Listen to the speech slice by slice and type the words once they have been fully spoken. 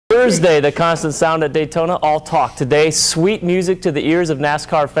Thursday, the constant sound at Daytona, all talk. Today, sweet music to the ears of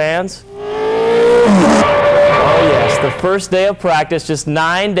NASCAR fans. Oh yes, the first day of practice, just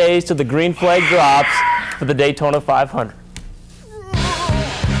 9 days till the green flag drops for the Daytona 500.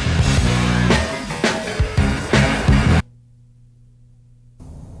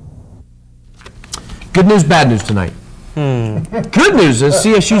 Good news, bad news tonight. Good news is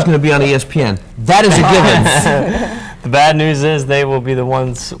CSU is going to be on ESPN. That is a given. The bad news is they will be the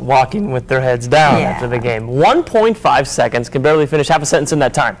ones walking with their heads down after the game. 1.5 seconds, can barely finish half a sentence in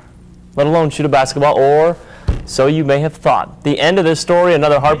that time, let alone shoot a basketball, or so you may have thought. The end of this story,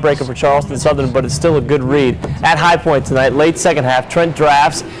 another heartbreaker for Charleston Southern, but it's still a good read. At High Point tonight, late second half, Trent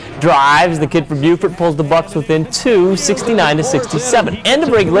drives. The kid from Buford pulls the Bucks within 2, 69-67. End of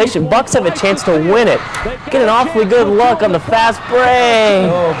regulation. Bucks have a chance to win it. Get an awfully good look on the fast break.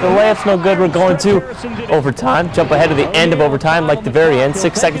 The layup's no good. We're going to overtime. Jump ahead to the end of overtime, like the very end.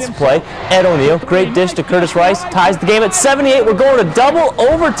 6 seconds to play. Ed O'Neill, great dish to Curtis Rice, ties the game at 78. We're going to double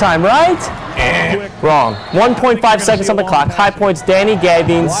overtime, right? Wrong. 1.5 seconds on the clock. High Point's Danny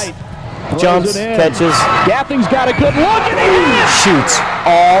Gathings. Jumps, catches. Gathings got a good look and he shoots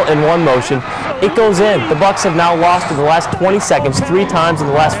all in one motion. It goes in. The Bucks have now lost in the last 20 seconds 3 times in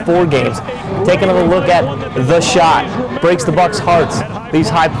the last 4 games. Take another look at the shot. Breaks the Bucks' hearts. Leaves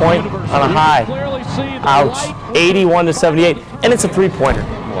High Point on a high. Ouch. 81-78, and it's a 3-pointer.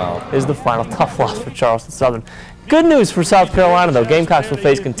 Wow. Is the final. Tough loss for Charleston Southern. Good news for South Carolina, though. Gamecocks will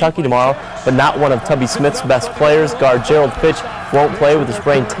face Kentucky tomorrow, but not one of Tubby Smith's best players. Guard Gerald Fitch won't play with a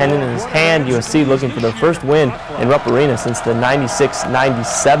sprained tendon in his hand. USC looking for their first win in Rupp Arena since the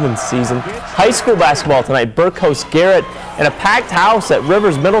 96-97 season. High school basketball tonight. Burke hosts Garrett in a packed house at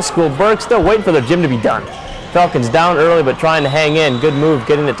Rivers Middle School. Burke still waiting for their gym to be done. Falcons down early but trying to hang in. Good move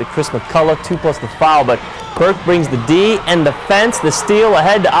getting it to Chris McCullough, 2 plus the foul, but Burke brings the D and the fence, the steal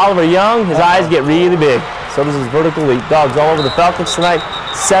ahead to Oliver Young. His eyes get really big. So does his vertical leap. Dogs all over the Falcons tonight.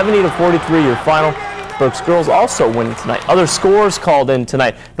 70-43 your final. Burke's girls also winning tonight. Other scores called in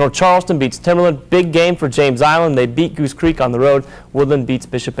tonight. North Charleston beats Timberland. Big game for James Island. They beat Goose Creek on the road. Woodland beats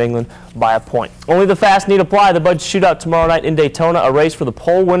Bishop England by a point. Only the fast need apply. The Bud Shootout tomorrow night in Daytona. A race for the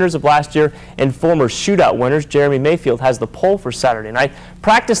pole winners of last year and former shootout winners. Jeremy Mayfield has the pole for Saturday night.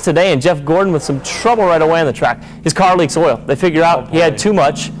 Practice today, and Jeff Gordon with some trouble right away on the track. His car leaks oil. They figure out he had too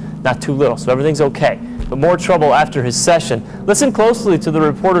much, not too little, so everything's okay. But more trouble after his session. Listen closely to the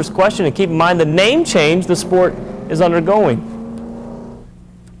reporter's question and keep in mind the name change the sport is undergoing.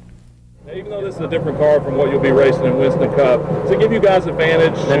 Even though this is a different car from what you'll be racing in Winston Cup, to give you guys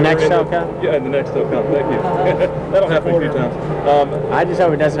advantage. The next Cup? Yeah, the next Cup. Thank you. That'll happen a few times. I just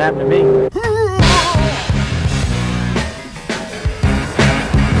hope it doesn't happen to me.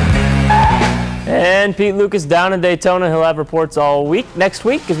 And Pete Lucas down in Daytona. He'll have reports all week. Next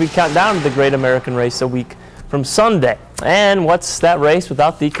week as we count down to the Great American Race a week from Sunday. And what's that race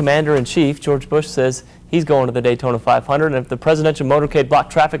without the Commander-in-Chief? George Bush says he's going to the Daytona 500. And if the presidential motorcade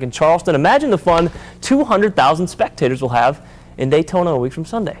blocked traffic in Charleston, imagine the fun 200,000 spectators will have in Daytona a week from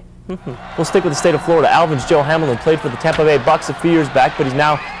Sunday. We'll stick with the state of Florida. Alvin's Joe Hamilton played for the Tampa Bay Bucks a few years back, but he's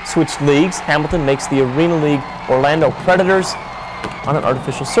now switched leagues. Hamilton makes the Arena League Orlando Predators. On an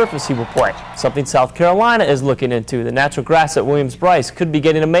artificial surface he will play. Something South Carolina is looking into. The natural grass at Williams-Brice could be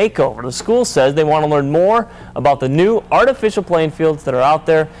getting a makeover. The school says they want to learn more about the new artificial playing fields that are out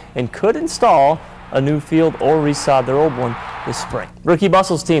there and could install a new field or resod their old one this spring. Ricky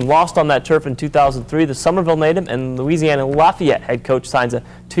Bustle's team lost on that turf in 2003. The Somerville native and Louisiana Lafayette head coach signs a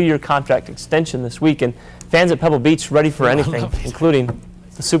 2-year contract extension this week, and fans at Pebble Beach ready for anything, including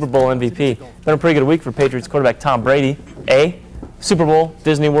the Super Bowl MVP. Been a pretty good week for Patriots quarterback Tom Brady. Super Bowl,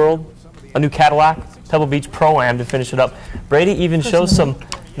 Disney World, a new Cadillac, Pebble Beach Pro-Am to finish it up. Brady even shows some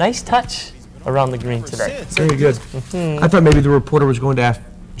nice touch around the green today. Very good. I thought maybe the reporter was going to ask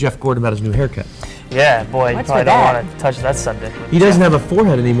Jeff Gordon about his new haircut. Yeah, boy, you probably don't want to touch that subject. He doesn't have a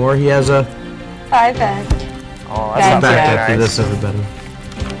forehead anymore. He has a... iPad. Oh, that's not back very after nice. this, everybody.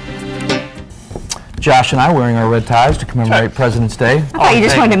 Josh and I wearing our red ties to commemorate President's Day. I thought you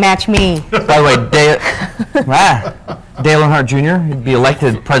just wanted to match me. By the way, Dale Earnhardt Jr. He'd be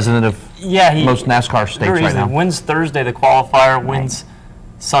elected president of most NASCAR states right now. Wins Thursday, the qualifier, wins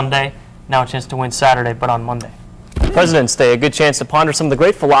Sunday. Now a chance to win Saturday, but on Monday. President's Day, a good chance to ponder some of the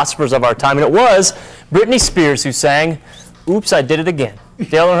great philosophers of our time. And it was Britney Spears who sang, "Oops, I Did It Again."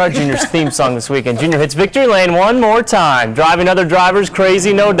 Dale Earnhardt Jr.'s theme song this weekend. Jr. hits victory lane one more time, driving other drivers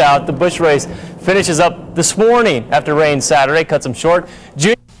crazy, no doubt. The Busch race finishes up this morning after rain Saturday, cuts him short.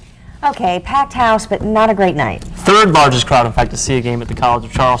 Jr. Okay, packed house, but not a great night. Third largest crowd, in fact, to see a game at the College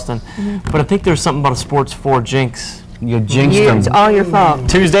of Charleston. But I think there's something about a sports 4 jinx You jinxed It's them. all your fault.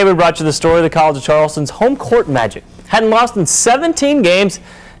 Tuesday, we brought you the story of the College of Charleston's home court magic. Hadn't lost in 17 games,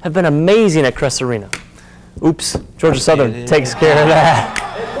 have been amazing at Crest Arena. Oops, Georgia Southern takes care of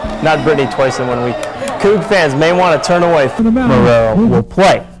that. Not Brittany twice in 1 week. Coug fans may want to turn away. Morrell will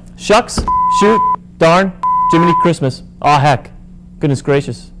play. Shucks, shoot, darn, Jiminy Christmas. Aw heck. Goodness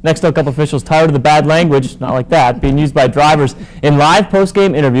gracious. Next up, officials tired of the bad language, not like that, being used by drivers in live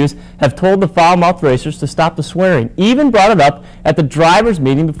post-game interviews have told the foul-mouthed racers to stop the swearing. Even brought it up at the drivers'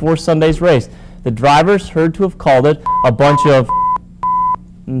 meeting before Sunday's race. The drivers heard to have called it a bunch of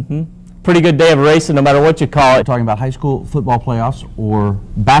pretty good day of racing, no matter what you call it. Talking about high school football playoffs or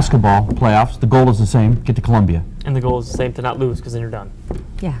basketball playoffs, the goal is the same, get to Columbia. And the goal is the same, to not lose, because then you're done.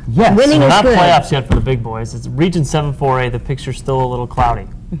 Yeah. Yes. Winning is Not good. playoffs yet for the big boys. It's Region 7-4A. The picture's still a little cloudy.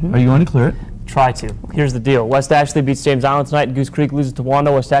 Are you going to clear it? Try to. Here's the deal. West Ashley beats James Island tonight, and Goose Creek loses to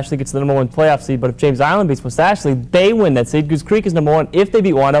Wando. West Ashley gets the #1 playoff seed, but if James Island beats West Ashley, they win that seed. Goose Creek is #1 if they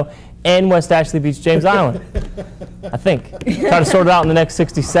beat Wando, and West Ashley beats James Island. I think. Try to sort it out in the next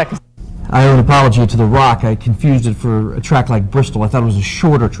 60 seconds. I owe an apology to The Rock. I confused it for a track like Bristol. I thought it was a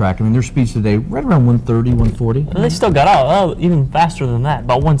shorter track. I mean, their speeds today right around 130, 140. And they still got out even faster than that,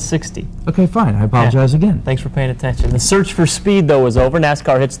 about 160. Okay, fine. I apologize again. Thanks for paying attention. The search for speed, though, is over.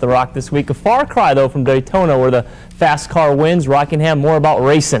 NASCAR hits The Rock this week. A far cry, though, from Daytona, where the fast car wins. Rockingham, more about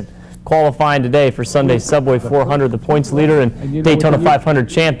racing. Qualifying today for Sunday's Subway 400. The points leader and Daytona 500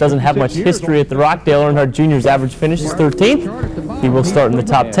 champ doesn't have much history at the Rock. Dale Earnhardt Jr.'s average finish is 13th. He will start in the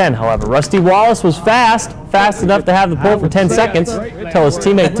top 10, however. Rusty Wallace was fast enough to have the pole for 10 seconds until his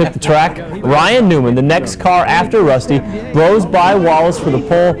teammate took the track. Ryan Newman, the next car after Rusty, blows by Wallace for the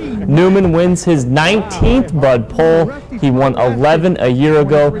pole. Newman wins his 19th Bud pole. He won 11 a year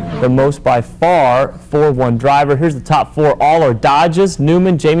ago, the most by far for one driver. Here's the top 4. All are Dodges.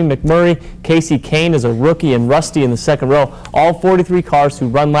 Newman, Jamie McMurray, Casey Kane is a rookie, and Rusty in the second row. All 43 cars who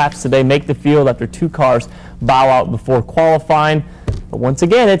run laps today make the field after 2 cars bow out before qualifying. But once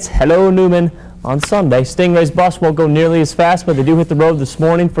again, it's hello Newman on Sunday. Stingray's bus won't go nearly as fast, but they do hit the road this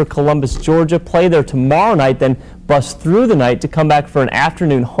morning for Columbus, Georgia. Play there tomorrow night, then bus through the night to come back for an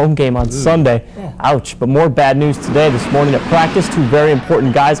afternoon home game on Sunday. Ouch. But more bad news today. This morning at practice, 2 very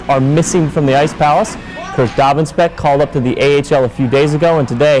important guys are missing from the Ice Palace. Kirk Dobbinspec called up to the AHL a few days ago, and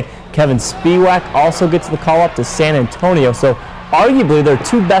today Kevin Spiewak also gets the call up to San Antonio. So arguably their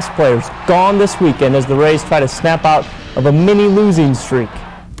 2 best players gone this weekend as the Rays try to snap out of a mini losing streak.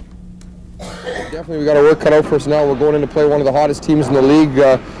 Definitely, we got our work cut out for us now. We're going in to play one of the hottest teams in the league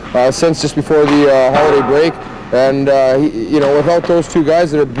since just before the holiday break. And without those 2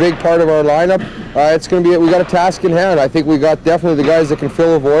 guys that are a big part of our lineup, it's going to be. We got a task in hand. I think we got definitely the guys that can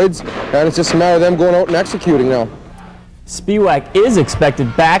fill the voids, and it's just a matter of them going out and executing now. Spiewak is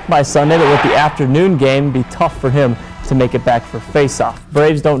expected back by Sunday, but with the afternoon game, it'd be tough for him to make it back for face-off.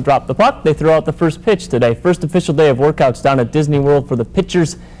 Braves don't drop the puck. They throw out the first pitch today. First official day of workouts down at Disney World for the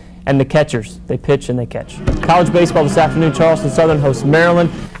pitchers and the catchers. They pitch and they catch. College baseball this afternoon. Charleston Southern hosts Maryland.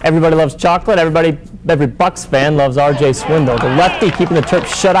 Everybody loves chocolate. Every Bucks fan loves R.J. Swindle. The lefty keeping the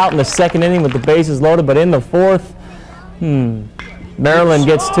Terps shut out in the second inning with the bases loaded, but in the 4th, Maryland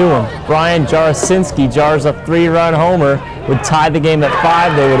gets to him. Brian Jarasinski jars a 3-run homer, would tie the game at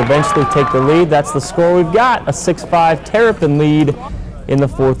 5. They would eventually take the lead. That's the score we've got. A 6-5 Terrapin lead in the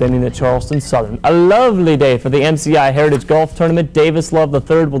 4th inning at Charleston Southern. A lovely day for the MCI Heritage Golf Tournament. Davis Love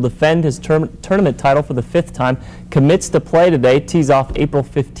III will defend his tournament title for the 5th time. Commits to play today. Tees off April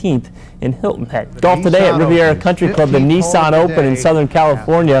 15th in Hilton Head. Golf today at Riviera Country Club, the Nissan Open in Southern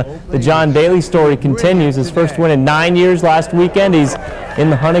California. The John Daly story continues. His first win in 9 years last weekend. He's in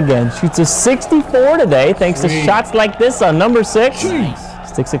the hunt again. Shoots a 64 today thanks to shots like this on number 6.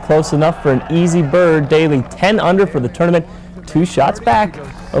 Sticks it close enough for an easy bird. Daly 10 under for the tournament. 2 shots back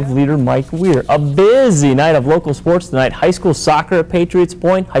of leader Mike Weir. A busy night of local sports tonight. High school soccer at Patriots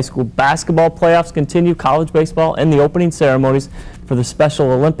Point. High school basketball playoffs continue. College baseball and the opening ceremonies for the Special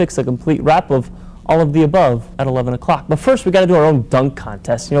Olympics. A complete wrap of all of the above at 11 o'clock. But first, we got to do our own dunk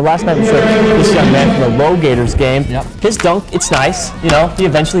contest. You know, last night we showed this young man from the Low Gators game. His dunk, it's nice. You know, he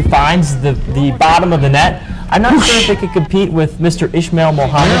eventually finds the bottom of the net. I'm not sure if they could compete with Mr. Ishmael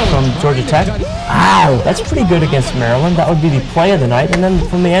Mohammed from Georgia Tech. Wow, that's pretty good against Maryland. That would be the play of the night. And then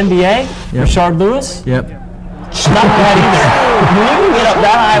from the NBA, Rashard Lewis. Yep. Not bad either. When you can get up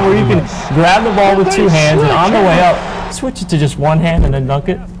that high where you can grab the ball with 2 hands and on the way up, switch it to just 1 hand and then dunk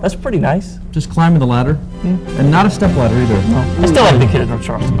it, that's pretty nice. Just climbing the ladder. And not a step ladder either. No. I still like the kid at North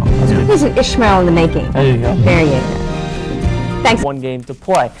Charleston. He's an Ishmael in the making. There you go. Very good. Thanks. 1 game to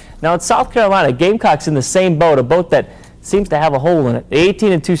play. Now at South Carolina, Gamecocks in the same boat, a boat that seems to have a hole in it. The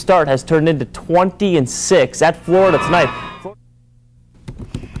 18-2 start has turned into 20-6 at Florida tonight.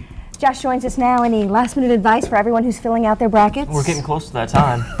 Josh joins us now. Any last-minute advice for everyone who's filling out their brackets? We're getting close to that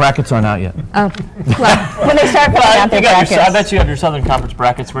time. Brackets aren't out yet. Oh, well, when they start filling out their brackets. I bet you have your Southern Conference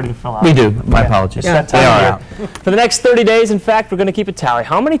brackets ready to fill out. We do. My apologies. Yeah. They are out. For the next 30 days, in fact, we're going to keep a tally.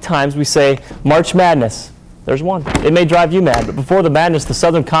 How many times we say March Madness? There's one. It may drive you mad, but before the madness, the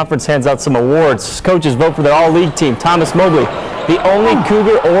Southern Conference hands out some awards. Coaches vote for their all-league team. Thomas Mobley, the only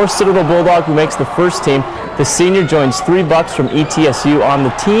Cougar or Citadel Bulldog who makes the first team. The senior joins $3 from ETSU on the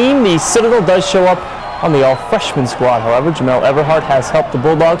team. The Citadel does show up on the all-freshman squad. However, Jamel Everhart has helped the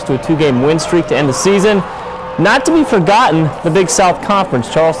Bulldogs to a 2-game win streak to end the season. Not to be forgotten, the Big South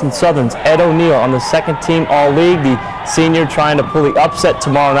Conference, Charleston Southern's Ed O'Neill on the second team all-league. The senior trying to pull the upset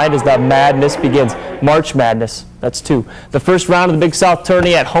tomorrow night as that madness begins. March Madness, that's 2. The first round of the Big South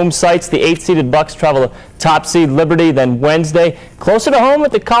tourney at home sites. The 8-seeded Bucks travel to top seed Liberty, then Wednesday. Closer to home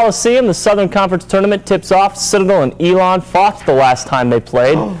at the Coliseum, the Southern Conference tournament tips off. Citadel and Elon fought the last time they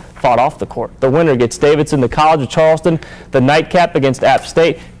played. Fought off the court. The winner gets Davidson, the College of Charleston, the nightcap against App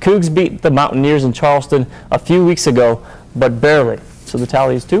State. Cougs beat the Mountaineers in Charleston a few weeks ago, but barely. So the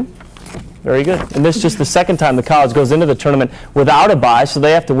tally is 2. Very good. And this is just the second time the college goes into the tournament without a bye, so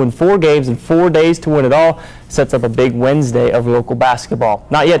they have to win 4 games in 4 days to win it all. Sets up a big Wednesday of local basketball.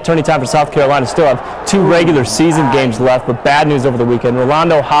 Not yet tourney time for South Carolina. Still have 2 regular season games left, but bad news over the weekend.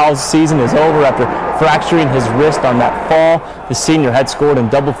 Rolando Howell's season is over after fracturing his wrist on that fall. The senior had scored in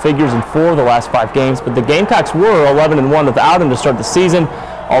double figures in 4 of the last 5 games, but the Gamecocks were 11-1 without him to start the season,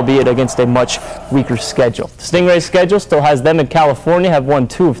 albeit against a much weaker schedule. The Stingrays' schedule still has them in California, have won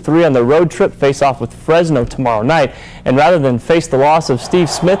 2 of 3 on their road trip, face off with Fresno tomorrow night. And rather than face the loss of Steve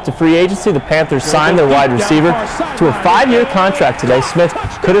Smith to free agency, the Panthers signed their wide receiver to a 5-year contract today. Smith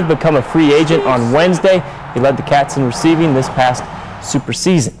could have become a free agent on Wednesday. He led the Cats in receiving this past super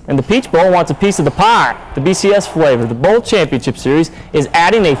season. And the Peach Bowl wants a piece of the pie, the BCS flavor. The Bowl Championship Series is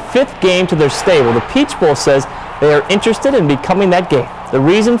adding a 5th game to their stable. The Peach Bowl says they are interested in becoming that game. The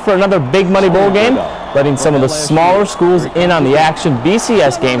reason for another big money bowl game? Letting some of the smaller schools in on the action.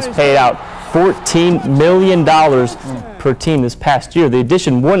 BCS games paid out $14 million per team this past year. The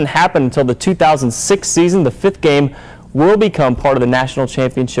addition wouldn't happen until the 2006 season. The 5th game will become part of the national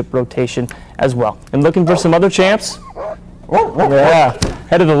championship rotation as well. And looking for some other champs? Yeah,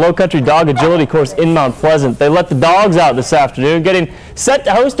 head of the Low Country Dog Agility course in Mount Pleasant. They let the dogs out this afternoon, getting set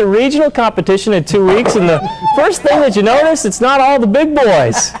to host a regional competition in 2 weeks. And the first thing that you notice, it's not all the big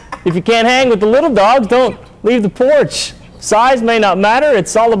boys. If you can't hang with the little dogs, don't leave the porch. Size may not matter,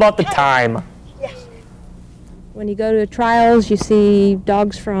 it's all about the time. When you go to trials, you see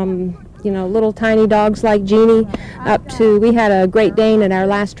dogs from, little tiny dogs like Jeannie up to, we had a Great Dane at our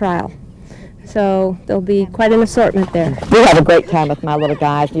last trial. So there'll be quite an assortment there. We have a great time with my little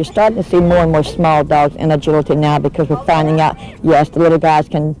guys. You're starting to see more and more small dogs in agility now because we're finding out, yes, the little guys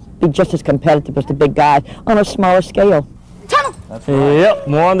can be just as competitive as the big guys on a smaller scale. Yep,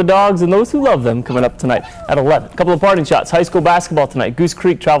 more on the dogs and those who love them coming up tonight at 11. A couple of parting shots. High school basketball tonight. Goose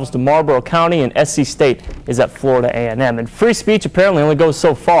Creek travels to Marlboro County and SC State is at Florida A&M. And free speech apparently only goes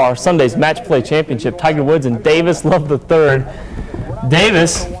so far. Sunday's match play championship. Tiger Woods and Davis love the third.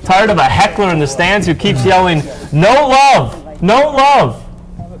 Davis, tired of a heckler in the stands who keeps yelling, "No love, no love."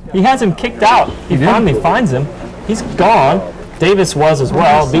 He has him kicked out. He finally finds him. He's gone. Davis was as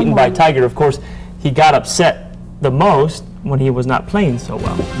well, beaten by Tiger. Of course, he got upset the most when he was not playing so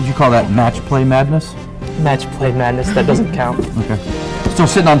well. Did you call that match play madness? Match play madness, that doesn't count. Okay. Still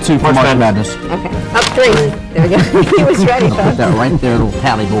sitting on 2 for March Madness. Okay, up 3. There we go. He was ready, I'll put that right there, little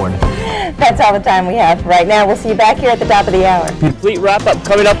tally board. That's all the time we have right now. We'll see you back here at the top of the hour. Complete wrap-up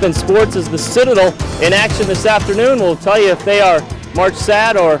coming up in sports is the Citadel in action this afternoon. We'll tell you if they are March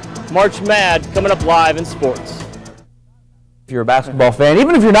Sad or March Mad coming up live in sports. If you're a basketball fan,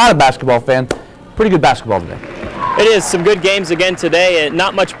 even if you're not a basketball fan, pretty good basketball today. It is some good games again today.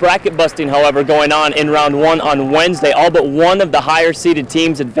 Not much bracket busting, however, going on in round 1 on Wednesday. All but one of the higher seeded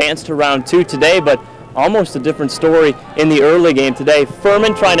teams advanced to round 2 today, but almost a different story in the early game today.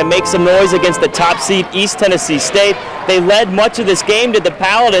 Furman trying to make some noise against the top seed East Tennessee State. They led much of this game to the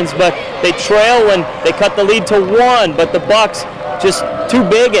Paladins, but they trail when they cut the lead to 1. But the Bucks just too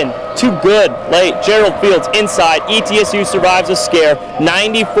big and too good late. Gerald Fields inside. ETSU survives a scare.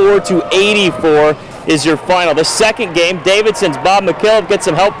 94-84 is your final. The second game, Davidson's Bob McKillop gets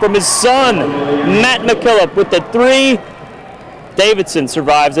some help from his son, Matt McKillop, with the 3. Davidson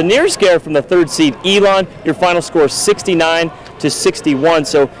survives a near scare from the 3rd seed Elon. Your final score 69 61.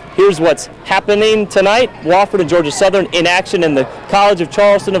 So here's what's happening tonight. Wofford and Georgia Southern in action, and the College of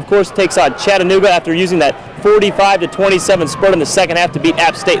Charleston, of course, takes on Chattanooga after using that 45-27 spurt in the second half to beat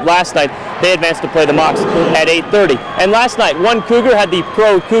App State last night. They advanced to play the Mocs at 8:30. And last night, one Cougar had the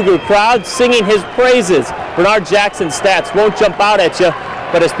pro Cougar crowd singing his praises. Bernard Jackson's stats won't jump out at you,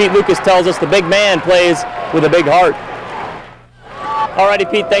 but as Pete Lucas tells us, the big man plays with a big heart.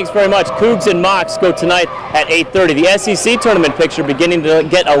 Alrighty, Pete, thanks very much. Cougs and Mocs go tonight at 8:30. The SEC tournament picture beginning to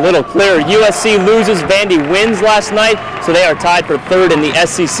get a little clearer. USC loses, Vandy wins last night, so they are tied for third in the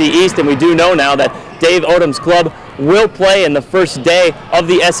SEC East, and we do know now that Dave Odom's club will play in the first day of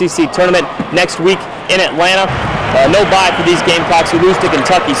the SEC tournament next week in Atlanta. No bye for these Gamecocks who lose to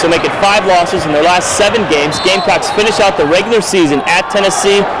Kentucky, so make it 5 losses in their last 7 games. Gamecocks finish out the regular season at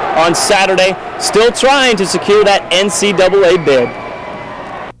Tennessee on Saturday, still trying to secure that NCAA bid.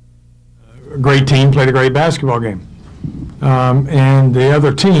 A great team, played a great basketball game. And the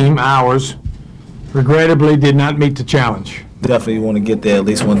other team, ours, regrettably did not meet the challenge. Definitely want to get there at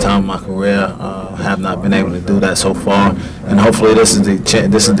least one time in my career. Have not been able to do that so far, and hopefully this is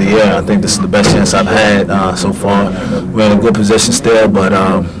the year. I think this is the best chance I've had so far. We're in a good position still, but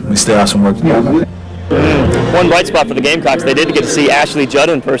we still have some work to do. One bright spot for the Gamecocks, they did get to see Ashley Judd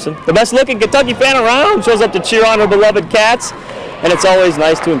in person. The best looking Kentucky fan around, shows up to cheer on her beloved Cats, and it's always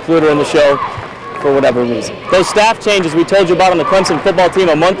nice to include her in the show for whatever reason. Those staff changes we told you about on the Clemson football team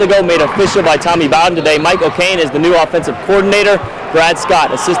a month ago made official by Tommy Bowden today. Mike O'Kane is the new offensive coordinator. Brad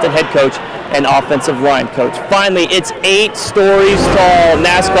Scott, assistant head coach and offensive line coach. Finally, it's 8 stories tall.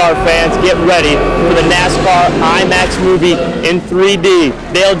 NASCAR fans, get ready for the NASCAR IMAX movie in 3D.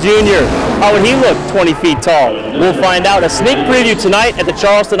 Dale Jr., how would he look 20 feet tall? We'll find out. A sneak preview tonight at the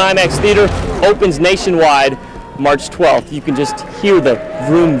Charleston IMAX Theater opens nationwide March 12th. You can just hear the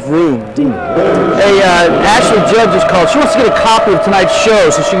vroom vroom. Hey, Ashley Judd just called. She wants to get a copy of tonight's show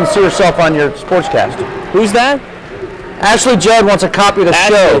so she can see herself on your sportscast. Who's that? Ashley Judd wants a copy of the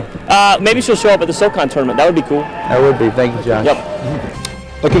show. Maybe she'll show up at the SoCon tournament. That would be cool. That would be. Thank you, John.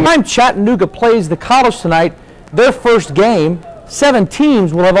 Yep. Looking time Chattanooga plays the College tonight, their first game, 7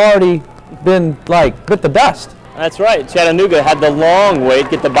 teams will have already been, bit the dust. That's right. Chattanooga had the long wait,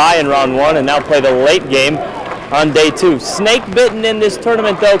 get the bye in round 1, and now play the late game on day 2. Snake bitten in this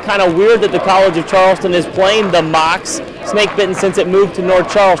tournament, though. Kind of weird that the College of Charleston is playing the Mocs. Snake bitten since it moved to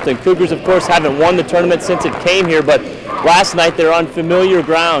North Charleston. Cougars, of course, haven't won the tournament since it came here, but last night they're on familiar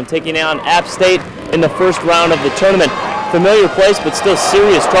ground, taking on App State in the first round of the tournament. Familiar place, but still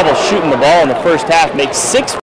serious trouble shooting the ball in the first half. Makes 6